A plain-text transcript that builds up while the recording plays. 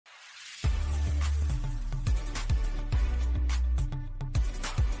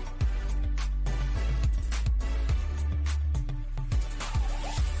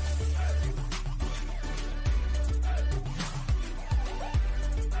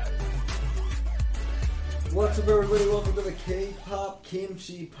What's up, everybody? Welcome to the K-Pop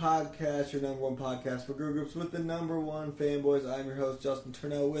Kimchi Podcast, your number one podcast for girl groups with the number one fanboys. I'm your host, Justin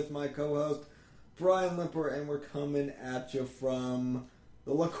Turnell, with my co-host, Brian Limper, and we're coming at you from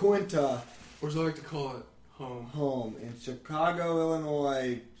the La Quinta. Or as I like to call it, home. Home in Chicago,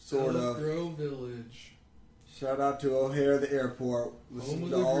 Illinois, sort of. Grove Village. Shout out to O'Hare, the airport. Listen to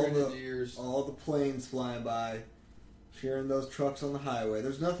the all the planes flying by. Hearing those trucks on the highway.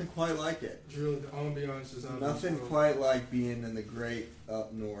 There's nothing quite like it. It's really, the ambiance is out Nothing quite like being in the great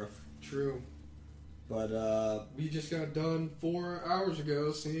up north. True. But, we just got done 4 hours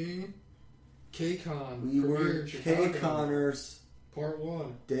ago seeing K-Con. We were K-Conners. Part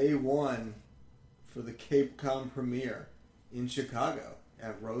 1. Day 1 for the K-Con premiere in Chicago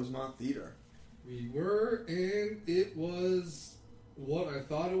at Rosemont Theater. We were, and it was what I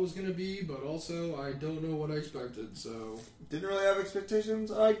thought it was going to be, but also I don't know what I expected, so... Didn't really have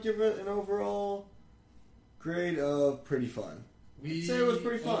expectations. I'd give it an overall grade of pretty fun. I'd say it was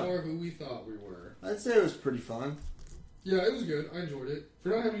pretty fun. We are who we thought we were. I'd say it was pretty fun. Yeah, it was good. I enjoyed it. For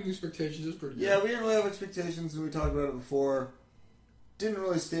not having any expectations, it was pretty good. Yeah, we didn't really have expectations, and we talked about it before. Didn't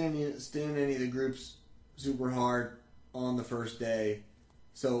really stand any of the groups super hard on the first day.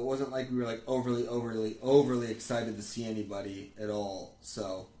 So it wasn't like we were like overly excited to see anybody at all.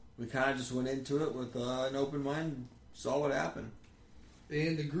 So we kind of just went into it with an open mind, saw what happened.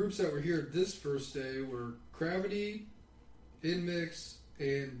 And the groups that were here this first day were Gravity, Inmix,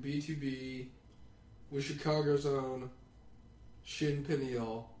 and B2B, with Chicago's own Shin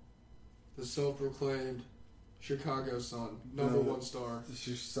Peniel, the self-proclaimed Chicago Sun, number one star.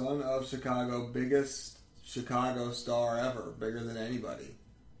 The son of Chicago, biggest Chicago star ever, bigger than anybody.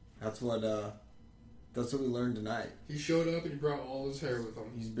 That's what we learned tonight. He showed up and he brought all his hair with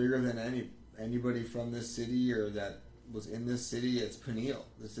him. He's bigger than anybody from this city or that was in this city. It's Peniel.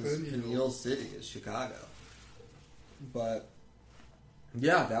 This is Peniel's city. It's Chicago. But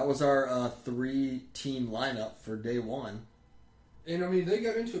yeah, that was our 3-team lineup for day 1. And I mean, they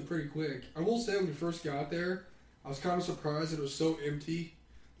got into it pretty quick. I will say when we first got there, I was kind of surprised that it was so empty.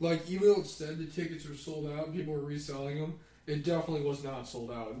 Like, even though it said the tickets were sold out and people were reselling them, it definitely was not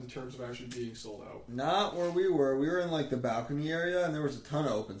sold out in terms of actually being sold out. Not where we were. We were in, like, the balcony area, and there was a ton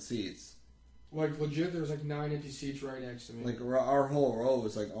of open seats. Like, legit, there was, like, 9 empty seats right next to me. Like, our whole row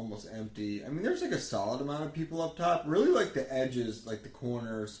was, like, almost empty. I mean, there's, like, a solid amount of people up top. Really, like, the edges, like, the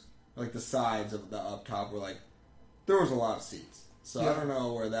corners, like, the sides of the up top were, like, there was a lot of seats. So yeah. I don't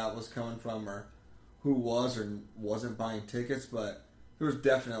know where that was coming from or who was or wasn't buying tickets, but there was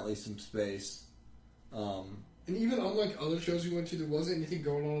definitely some space. And even unlike other shows we went to, there wasn't anything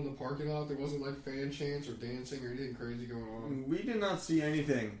going on in the parking lot. There wasn't like fan chants or dancing or anything crazy going on. We did not see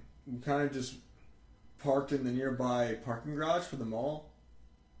anything. We kind of just parked in the nearby parking garage for the mall.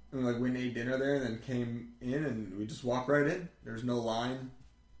 And like we ate dinner there and then came in and we just walked right in. There's no line.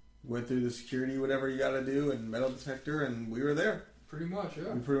 Went through the security, whatever you got to do, and metal detector, and we were there. Pretty much,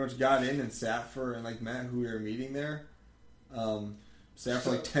 yeah. We pretty much got in and sat for, and like Matt, who we were meeting there, sat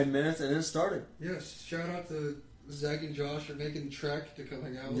for like 10 minutes and then it started. Yes, shout out to Zach and Josh for making the trek to come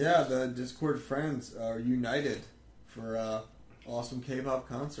hang out with us. Yeah, the Discord friends are united for awesome K-pop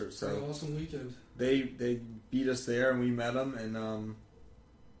concert. So an awesome weekend. They beat us there and we met them and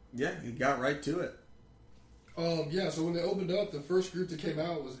yeah, he got right to it. Yeah, so when they opened up, the first group that came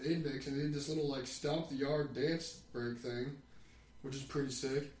out was Inmix, and they did this little like stomp the yard dance break thing, which is pretty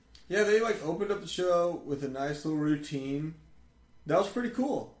sick. Yeah, they like opened up the show with a nice little routine. That was pretty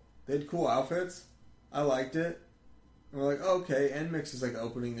cool. They had cool outfits. I liked it. And we're like, okay, Inmix is like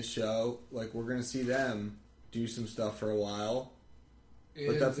opening the show. Like we're gonna see them do some stuff for a while. And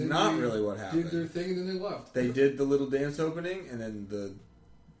but that's not really what happened. Did their thing and then they left. They did the little dance opening, and then the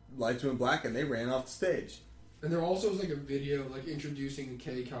lights went black, and they ran off the stage. And there also was like a video like introducing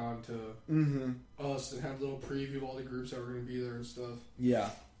K-Con to us and had a little preview of all the groups that were going to be there and stuff. Yeah.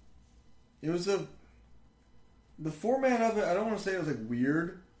 It was the format of it, I don't want to say it was like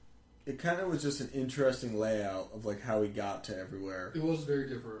weird. It kind of was just an interesting layout of like how we got to everywhere. It was very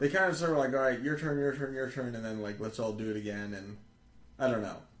different. They kind of sort of like, alright, your turn, and then like let's all do it again, and I don't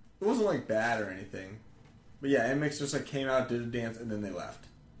know. It wasn't like bad or anything. But yeah, Inmix just like came out, did a dance, and then they left.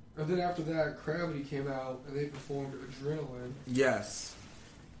 And then after that, Gravity came out and they performed Adrenaline. Yes.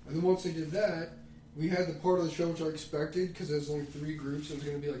 And then once they did that, we had the part of the show which I expected because there's only 3 groups. It was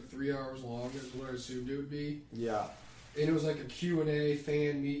going to be like 3 hours long is what I assumed it would be. Yeah. And it was like a Q&A,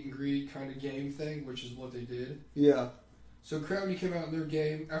 fan meet and greet kind of game thing, which is what they did. Yeah. So Gravity came out in their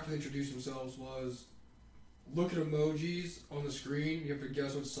game after they introduced themselves was look at emojis on the screen. You have to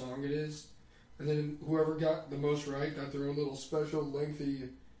guess what song it is. And then whoever got the most right got their own little special lengthy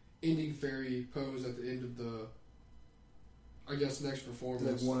Ending Fairy pose at the end of the, I guess, next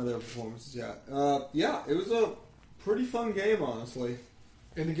performance. Like one of their performances, yeah. Yeah, it was a pretty fun game, honestly.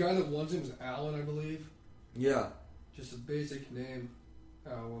 And the guy that won it was Alan, I believe. Yeah. Just a basic name,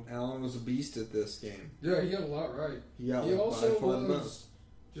 Alan. Alan was a beast at this game. Yeah, he got a lot right. He also was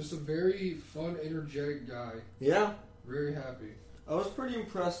just a very fun, energetic guy. Yeah. Very happy. I was pretty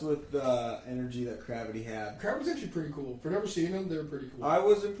impressed with the energy that Gravity had. Gravity's actually pretty cool. For never seeing them, they were pretty cool. I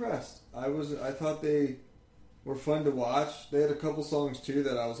was impressed. I thought they were fun to watch. They had a couple songs too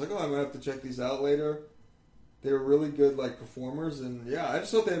that I was like, oh, I'm gonna have to check these out later. They were really good like performers, and yeah, I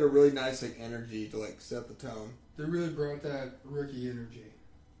just thought they had a really nice like energy to like set the tone. They really brought that rookie energy.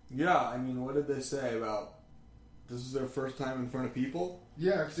 Yeah, I mean, what did they say about this is their first time in front of people?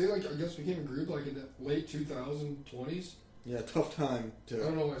 Yeah, because they like I guess became a group like in the late 2020s. Yeah, tough time I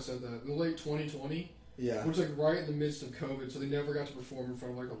don't know why I said that. In the late 2020. Yeah. Which like right in the midst of COVID, so they never got to perform in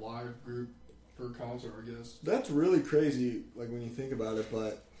front of like a live group for a concert, I guess. That's really crazy, like when you think about it,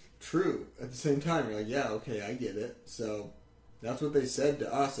 but true. At the same time, you're like, yeah, okay, I get it. So that's what they said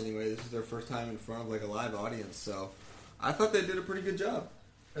to us anyway. This is their first time in front of like a live audience, so I thought they did a pretty good job.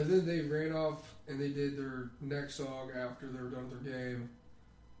 And then they ran off and they did their next song after they were done with their game,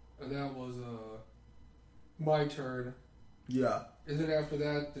 and that was My Turn. Yeah. And then after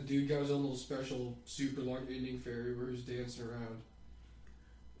that, the dude got his own little special super long ending fairy where he was dancing around.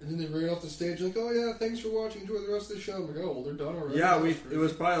 And then they ran off the stage like, oh yeah, thanks for watching, enjoy the rest of the show. I'm like, oh, well, they're done already. Yeah, it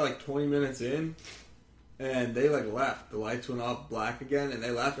was probably like 20 minutes in, and they like left. The lights went off black again, and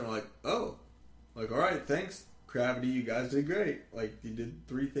they left, and we're like, oh. Like, alright, thanks, Gravity, you guys did great. Like, you did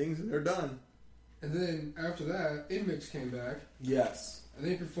 3 things, and they're done. And then after that, Inmix came back. Yes. And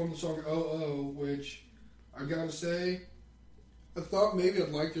they performed the song Oh Oh, which I gotta say, I thought maybe I'd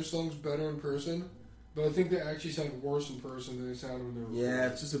like their songs better in person, but I think they actually sound worse in person than they sounded when they were recorded. Yeah,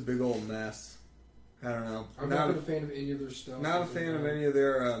 it's just a big old mess. I don't know. I've not been a fan of any of their stuff. Not a fan of any of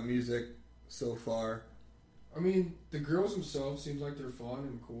their music so far. I mean, the girls themselves seem like they're fun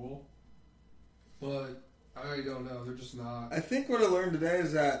and cool, but I don't know. They're just not. I think what I learned today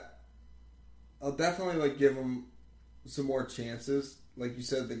is that I'll definitely like give them some more chances. Like you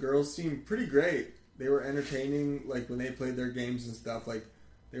said, the girls seem pretty great. They were entertaining, like when they played their games and stuff. Like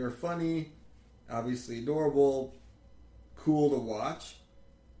they were funny, obviously adorable, cool to watch.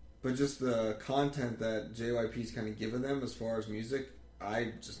 But just the content that JYP's kind of given them as far as music,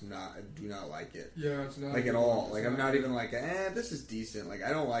 I do not like it. Yeah, it's not like at all. Like I'm not even like, this is decent. Like I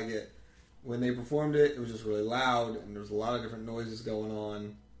don't like it. When they performed it, it was just really loud, and there was a lot of different noises going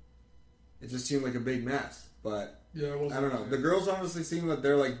on. It just seemed like a big mess. But yeah, I don't know. The girls honestly seem like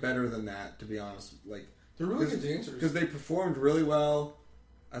they're like better than that, to be honest. Like they're really good dancers because they performed really well.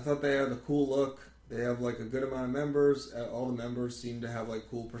 I thought they had a cool look. They have like a good amount of members. All the members seem to have like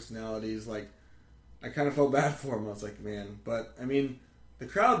cool personalities. Like I kind of felt bad for them. I was like, man, but I mean, the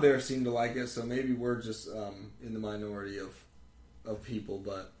crowd there seemed to like it. So maybe we're just in the minority of people.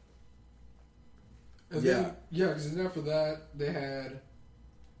 But and then, because then after that they had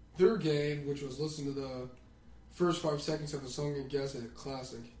their game, which was listen to the first 5 seconds of the song and guess it,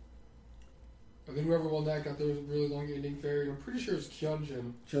 classic. And then whoever won that got their really long ending fairy. I'm pretty sure it's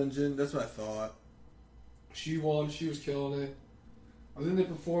Kyunjin. Kyunjin, that's what I thought. She won. She was killing it. And then they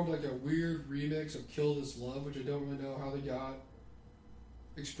performed like a weird remix of "Kill This Love," which I don't really know how they got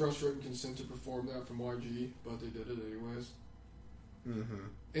express written consent to perform that from YG, but they did it anyways. Mm-hmm.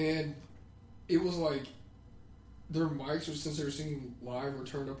 And it was like their mics, since they were singing live, were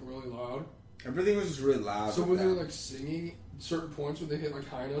turned up really loud. Everything was just really loud. So when they were like singing, certain points when they hit like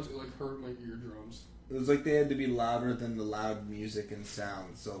high notes, it like hurt my eardrums. It was like they had to be louder than the loud music and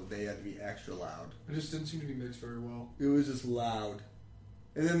sound, so they had to be extra loud. It just didn't seem to be mixed very well. It was just loud.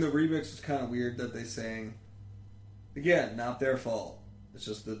 And then the remix was kind of weird that they sang. Again, not their fault. It's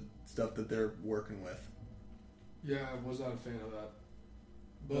just the stuff that they're working with. Yeah, I was not a fan of that.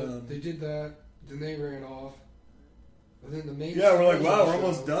 But they did that, then they ran off. And then the main we're like, wow, we're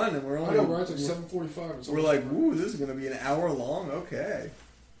almost done, and we're only. I know, right? It's like 7:45. We're like, woo, this is going to be an hour long. Okay.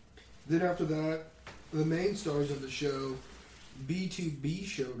 Then after that, the main stars of the show, B2B,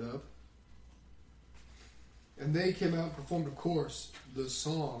 showed up, and they came out and performed, of course, the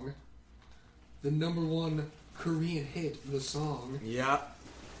song, the #1 Korean hit, the song. Yeah.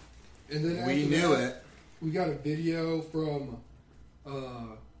 And then we knew it. We got a video from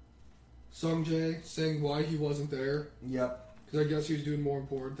Sungjae saying why he wasn't there. Yep. Because I guess he was doing more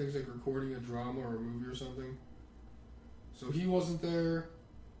important things like recording a drama or a movie or something. So he wasn't there.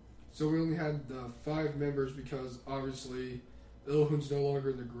 So we only had 5 members because obviously Ilhoon's no longer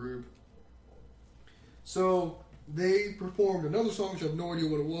in the group. So they performed another song, which I have no idea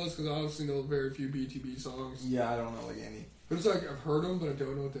what it was, because I honestly know very few BTB songs. Yeah, I don't know like any. But it's like, I've heard them, but I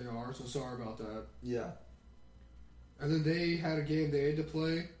don't know what they are, so sorry about that. Yeah. And then they had a game they had to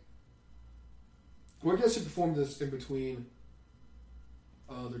play. Well, I guess they performed this in between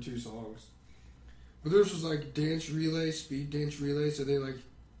their two songs. But theirs was like dance relay, speed dance relay, so they like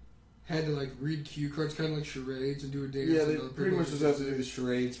had to like read cue cards, kind of like charades, and do a dance. Yeah, they pretty much just have to do the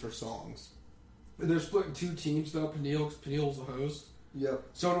charades for songs. And they're split in two teams now. Peniel's the host. Yep.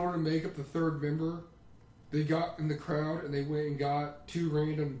 So in order to make up the third member, they got in the crowd and they went and got two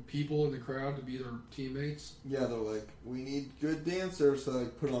random people in the crowd to be their teammates. Yeah, they're like, we need good dancers, so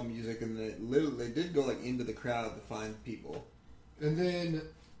like put on music, and they did go like into the crowd to find people. And then,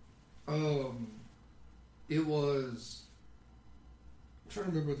 it was. I'm trying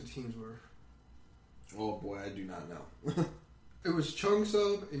to remember what the teams were. Oh boy, I do not know. It was Chung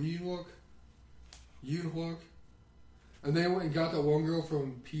Sub and Yoonhwook, and they went and got that one girl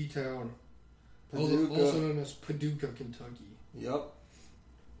from P-Town, also known as Paducah, Kentucky. Yep.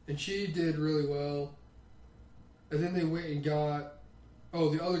 And she did really well. And then they went and got... Oh,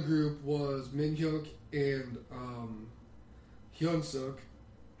 the other group was Minhyuk and Hyunsuk.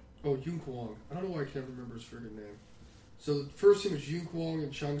 Oh, Yoonkwang. I don't know why I can never remember his friggin' name. So the first team was Yoonkwang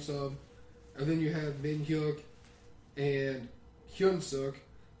and Chung Sub. And then you had Minhyuk and Hyunsuk.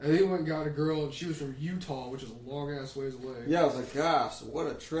 And they went and got a girl, and she was from Utah, which is a long-ass ways away. Yeah, I was like, gosh, what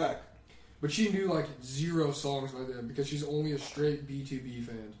a trek. But she knew, like, 0 songs by then, because she's only a straight B2B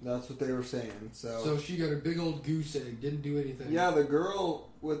fan. That's what they were saying, So she got a big old goose egg, didn't do anything. Yeah, the girl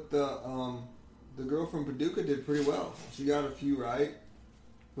with the girl from Paducah did pretty well. She got a few right.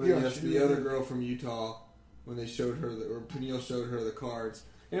 But Yeah, yes, she the did. other girl from Utah, when they showed her, or Peniel showed her the cards.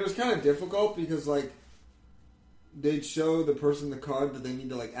 And it was kind of difficult because, like, they'd show the person the card that they need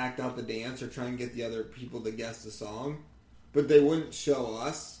to, like, act out the dance or try and get the other people to guess the song. But they wouldn't show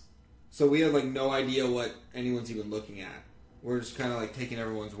us. So we had, like, no idea what anyone's even looking at. We're just kind of, like, taking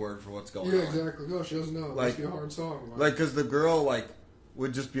everyone's word for what's going on. Yeah, exactly. No, she doesn't know. It must be a hard song. Like, because the girl, like,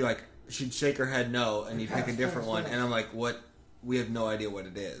 would just be like, she'd shake her head no, and you'd pick a different one. And I'm like, what? We have no idea what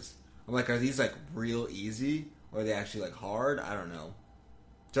it is. I'm like, are these, like, real easy? Or are they actually, like, hard? I don't know.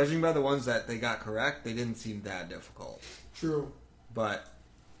 Judging by the ones that they got correct, they didn't seem that difficult. True. But,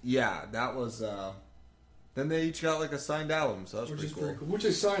 yeah, that was, then they each got, like, a signed album, so that was pretty cool. Which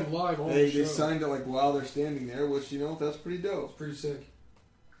they signed live on the show. They signed it, like, while they're standing there, which, you know, that's pretty dope. It's pretty sick.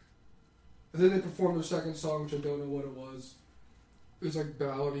 And then they performed their second song, which I don't know what it was. It was, like,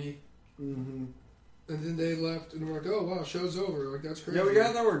 ballady. Mm-hmm. And then they left, and we're like, oh, wow, show's over. Like, that's crazy. Yeah, we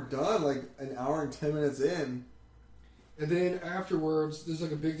got that we're done, like, an hour and 10 minutes in. And then afterwards, there's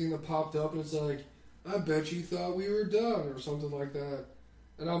like a big thing that popped up, and it's like, I bet you thought we were done, or something like that.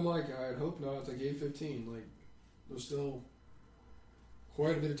 And I'm like, I hope not. It's like 8:15. Like, there's still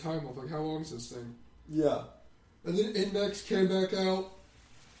quite a bit of time left. Like, how long is this thing? Yeah. And then Index came back out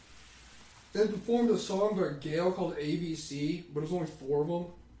and performed a song by Gale called ABC, but it was only 4 of them.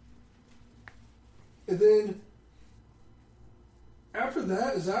 And then after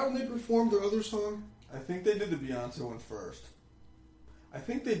that, is that when they performed their other song? I think they did the Beyonce one first. I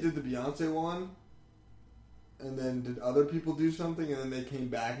think they did the Beyonce one, and then did other people do something, and then they came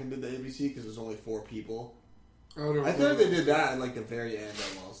back and did the ABC because there's only 4 people. I thought they did that at like the very end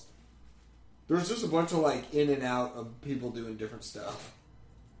almost. There was just a bunch of like in and out of people doing different stuff.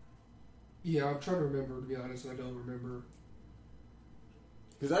 Yeah, I'm trying to remember, to be honest, and I don't remember.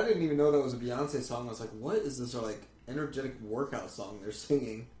 Because I didn't even know that was a Beyonce song. I was like, what is this like energetic workout song they're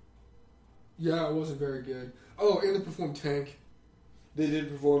singing? Yeah, it wasn't very good. Oh, and they performed Tank. They did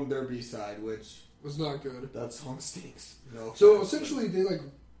perform their B-side, which... was not good. That song stinks. No. So, essentially, they, like...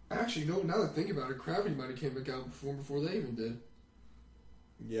 Actually, no, now that I think about it, Gravity might have came back out before they even did.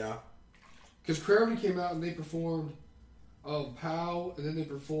 Yeah. Because Gravity came out and they performed Pow, and then they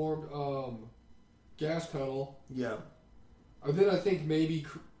performed Gas Pedal. Yeah. And then I think maybe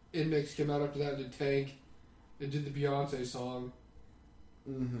Inmix came out after that and did Tank, and did the Beyonce song.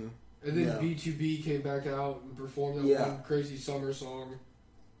 Mm-hmm. And then B2B came back out and performed that one crazy summer song.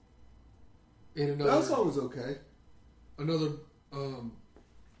 And another... That song was okay. Another, what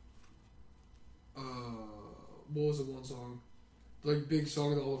was the one song? Like, big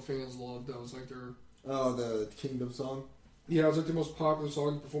song that all the fans loved. That was like their... Oh, the Kingdom song? Yeah, it was like the most popular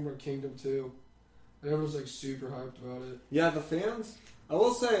song performed on Kingdom 2. And everyone's like super hyped about it. Yeah, the fans... I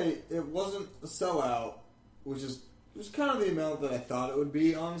will say, it wasn't a sellout, which is... It was kind of the amount that I thought it would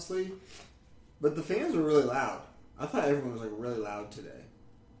be, honestly. But the fans were really loud. I thought everyone was, like, really loud today.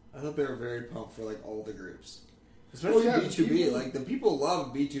 I thought they were very pumped for, like, all the groups. Especially Well, yeah, B2B. people- Like, the people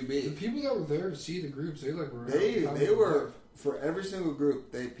love The B2B. people that were there to see the groups, they like were. They having a were, laugh. for every single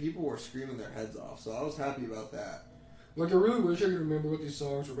group, people were screaming their heads off. So I was happy about that. Like, I really wish I could remember what these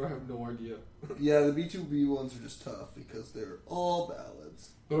songs were, but I have no idea. Yeah, the B2B ones are just tough because they're all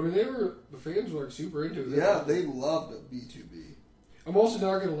ballads. But I mean, the fans were like super into it. Yeah, they loved B2B. I'm also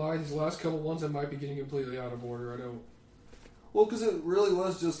not gonna lie, these last couple ones I might be getting completely out of order. I know. Well, because it really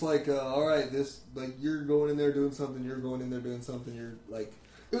was just like, all right, this, like, you're going in there doing something, you're going in there doing something, you're like...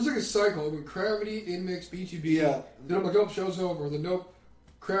 It was like a cycle. I went Gravity, Inmix, B2B. Yeah. Then I'm like, oh, show's over. Then nope.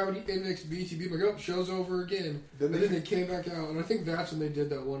 Gravity, Inmix, B2B. I'm like, oh, show's over again. Then And then they came back out, and I think that's when they did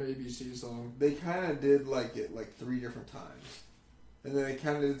that one ABC song. They kind of did, like, it, like, 3 different times. And then they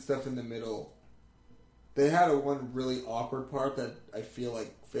kind of did stuff in the middle. They had one really awkward part that I feel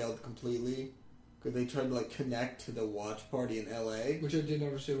like failed completely. Because they tried to, like, connect to the watch party in L.A. Which I didn't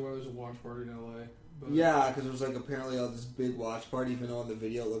understand why there was a watch party in LA. But Yeah, because there was, like, apparently all this big watch party, even though in the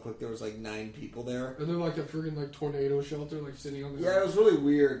video it looked like there was, like, 9 people there. And they're like a freaking like tornado shelter, like sitting on the Yeah, it was really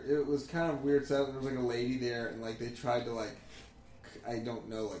weird. It was kind of weird setup. There was, like, a lady there, and, like, they tried to, like, I don't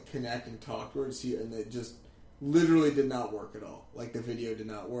know, like, connect and talk to her, and it just literally did not work at all. Like, the video did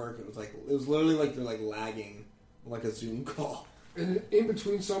not work. It was literally like they're, like, lagging, like a Zoom call. And in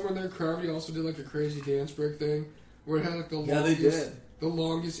between somewhere in there, Gravity also did like a crazy dance break thing where it had like the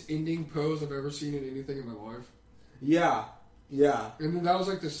longest ending pose I've ever seen in anything in my life. Yeah, yeah. And then that was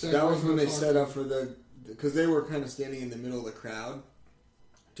like the second. That was when they set up for because they were kind of standing in the middle of the crowd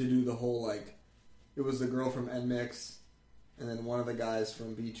to do the whole, like, it was the girl from NMIX and then one of the guys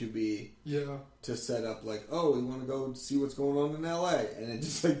from B2B. Yeah. To set up, like, oh, we want to go see what's going on in LA, and it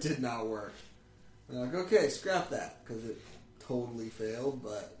just, like, did not work. And they're like, okay, scrap that, because it totally failed,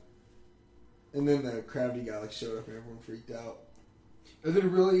 but... And then the Gravity guy, like, showed up and everyone freaked out. And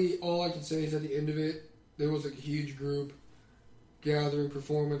then really, all I can say is at the end of it, there was like a huge group gathering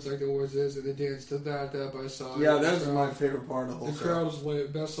performance like there always is, and they danced to that by side. Yeah, that was my favorite part of the whole show. The show. crowd was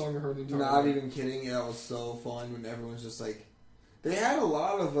lit. Best song I heard the entire Not night. even kidding, yeah, it was so fun when everyone's just, like... They had a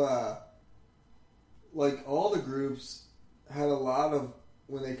lot of, like, all the groups had a lot of,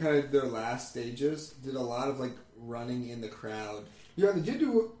 when they kind of did their last stages, did a lot of, like, running in the crowd. Yeah, they did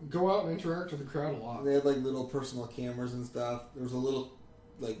go out and interact with the crowd a lot. They had, like, little personal cameras and stuff. There was a little,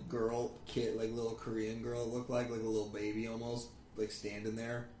 like, little Korean girl, it looked like a little baby almost, like, standing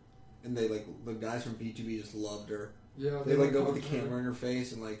there. And they, like, the guys from B2B just loved her. Yeah, They, like, go with the camera in her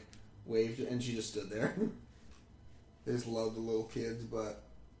face and, like, waved, and she just stood there. They just loved the little kids, but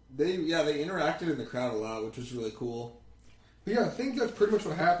they interacted in the crowd a lot, which was really cool. But yeah, I think that's pretty much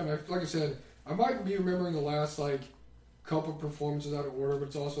what happened. Like I said, I might be remembering the last, like, couple performances out of order, but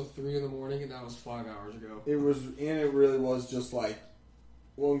it's also 3 in the morning, and that was 5 hours ago. It really was just, like,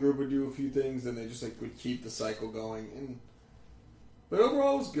 one group would do a few things, and they just, like, would keep the cycle going. But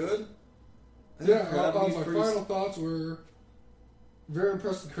overall, it was good. Yeah, my final thoughts were very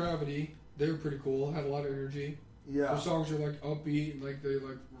impressed with Gravity. They were pretty cool, had a lot of energy. Yeah. Their songs are, like, upbeat, and, like, they,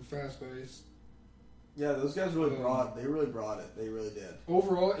 like, were fast-paced. Yeah, those guys really brought it. They really did.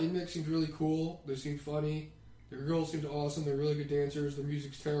 Overall, Inmix seemed really cool. They seemed funny. The girls seemed awesome. They're really good dancers. Their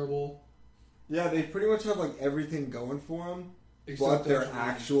music's terrible. Yeah, they pretty much have, like, everything going for them, but their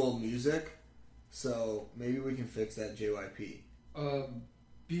actual music. So maybe we can fix that, JYP.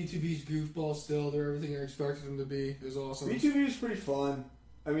 B2B's goofball still. They're everything I expected them to be. It was awesome. B2B is pretty fun.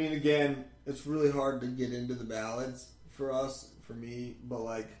 I mean, again, it's really hard to get into the ballads for me, but,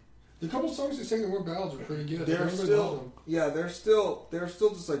 like... The couple songs they sang that weren't ballads were pretty good. They're still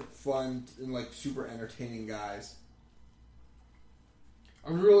just, like, fun and, like, super entertaining guys.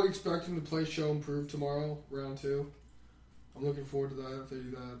 I'm really expecting to play Show and Prove tomorrow, round 2. I'm looking forward to that if they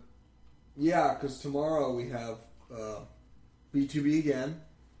do that. Yeah, because tomorrow we have B2B again.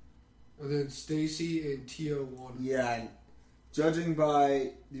 And then Stacy and TO1. Yeah, and judging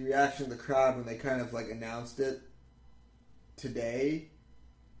by the reaction of the crowd when they kind of, like, announced it today,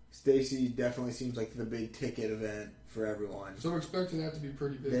 Stacy definitely seems like the big ticket event for everyone. So I'm expecting that to be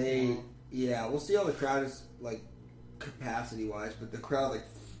pretty big. Yeah, we'll see how the crowd is, like, capacity-wise, but the crowd, like,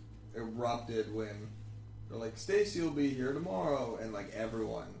 erupted when they're like, Stacy will be here tomorrow, and, like,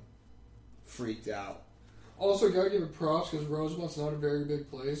 everyone freaked out. Also, gotta give it props, because Rosemont's not a very big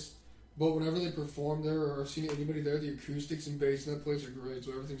place, but whenever they perform there, or I've seen anybody there, the acoustics and bass in that place are great,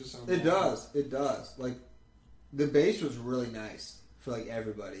 so everything just sounds awesome. It does. Like, the bass was really nice for, like,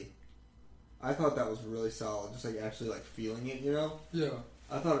 everybody. I thought that was really solid, just, like, actually, like, feeling it, you know? Yeah.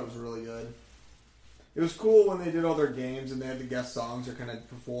 I thought it was really good. It was cool when they did all their games and they had the guest songs or kind of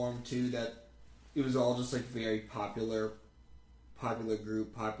performed too, that it was all just, like, very popular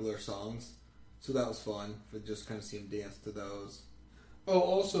group, popular songs. So that was fun for just kind of seeing him dance to those. Oh,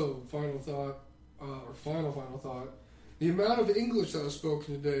 also, final thought. The amount of English that was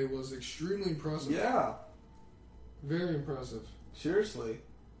spoken today was extremely impressive. Yeah. Very impressive. Seriously.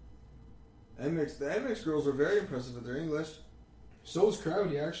 The NMIX girls were very impressive with their English. So was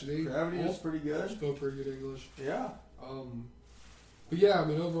Gravity, actually. Gravity was pretty good. Spoke pretty good English. Yeah. But yeah, I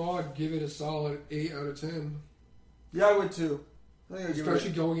mean, overall, I'd give it a solid 8 out of 10. Yeah, I would too. I think I'd give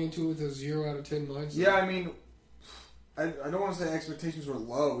Especially going into it with a 0 out of 10 mindset. Yeah, I mean, I don't want to say expectations were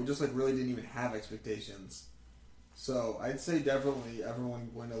low. We just like really didn't even have expectations. So I'd say definitely everyone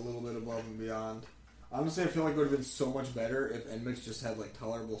went a little bit above and beyond. Honestly, I feel like it would have been so much better if NMIX just had like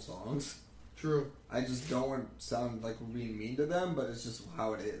tolerable songs. True. I just don't want to sound like we're being mean to them, but it's just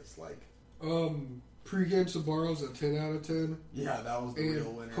how it is. Like, pre-game Sbarro's a 10 out of 10. Yeah, that was the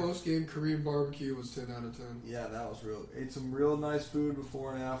real winner. Post-game Korean barbecue was 10 out of 10. Yeah, that was real. Ate some real nice food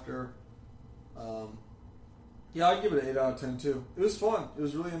before and after. Yeah, I'd give it an 8 out of 10 too. It was fun. It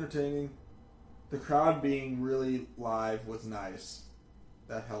was really entertaining. The crowd being really live was nice.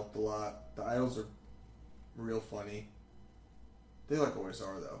 That helped a lot. The idols are real funny. They like always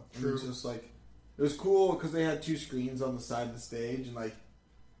are though. True. It's just like it was cool because they had 2 screens on the side of the stage and like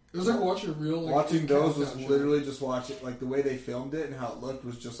it was like watching a real like watching those was show. literally just watching like the way they filmed it and how it looked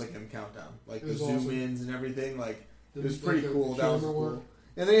was just like M Countdown, like the zoom awesome. ins and everything. Like it was Like pretty the cool. That was camera cool. work.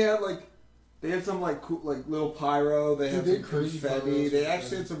 And they had some like cool like little pyro. They had some confetti. They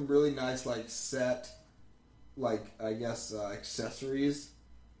actually had some really nice like set, like I guess accessories,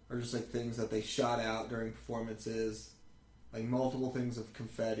 or just like things that they shot out during performances, like multiple things of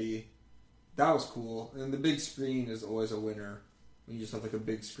confetti. That was cool. And the big screen is always a winner. When you just have like a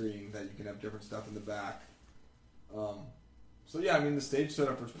big screen that you can have different stuff in the back. So yeah, I mean the stage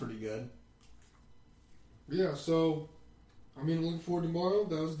setup was pretty good. Yeah, so I mean looking forward to tomorrow.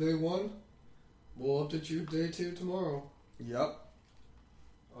 That was day 1. We'll update you day 2 tomorrow. Yep.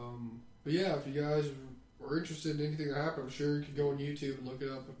 But yeah, if you guys are interested in anything that happened, I'm sure you can go on YouTube and look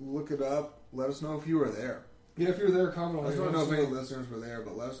it up. Look it up. Let us know if you were there. Yeah, if you're there, comment on it. I just don't know if any listeners were there,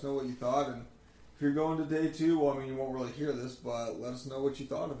 but let us know what you thought. And if you're going to day 2, well, I mean, you won't really hear this, but let us know what you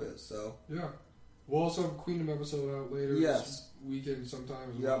thought of it. So yeah, we'll also have a Queendom episode out later. Yes, this weekend sometime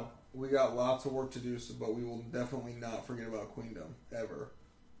as yep. well. We got lots of work to do, so but we will definitely not forget about Queendom ever.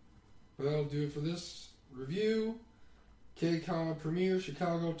 But that'll do it for this review. KCON Premiere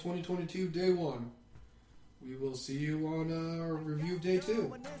Chicago 2022 Day 1. We will see you on our review of Day 2.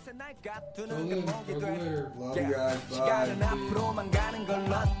 Till then, talk to you later. Love you guys. 시간은 Bye. 앞으로만 가는 걸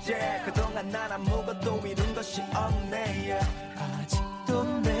어째 그동안 난 아무것도 이룬 것이 없네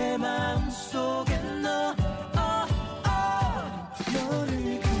아직도 내 마음속